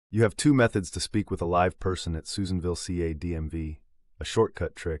You have two methods to speak with a live person at Susanville CA DMV, a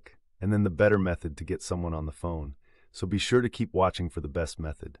shortcut trick, and then the better method to get someone on the phone, so be sure to keep watching for the best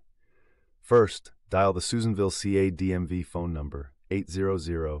method. First, dial the Susanville CA DMV phone number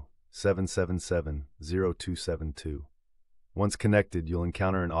 800-777-0272. Once connected, you'll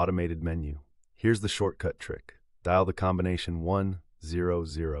encounter an automated menu. Here's the shortcut trick. Dial the combination 100.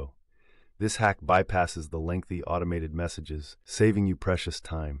 This hack bypasses the lengthy automated messages, saving you precious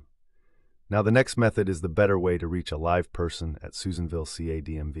time. Now the next method is the better way to reach a live person at Susanville CA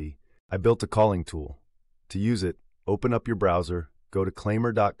DMV. I built a calling tool. To use it, open up your browser, go to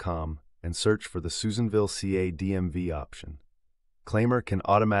claimyr.com, and search for the Susanville CA DMV option. Claimyr can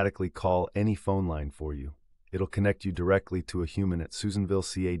automatically call any phone line for you. It'll connect you directly to a human at Susanville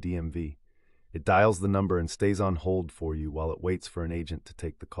CA DMV. It dials the number and stays on hold for you while it waits for an agent to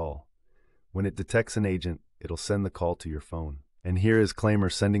take the call. When it detects an agent, it'll send the call to your phone. And here is Claimyr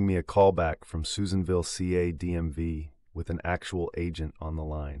sending me a call back from Susanville CA DMV with an actual agent on the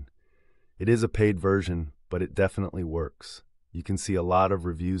line. It is a paid version, but it definitely works. You can see a lot of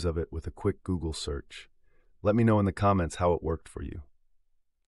reviews of it with a quick Google search. Let me know in the comments how it worked for you.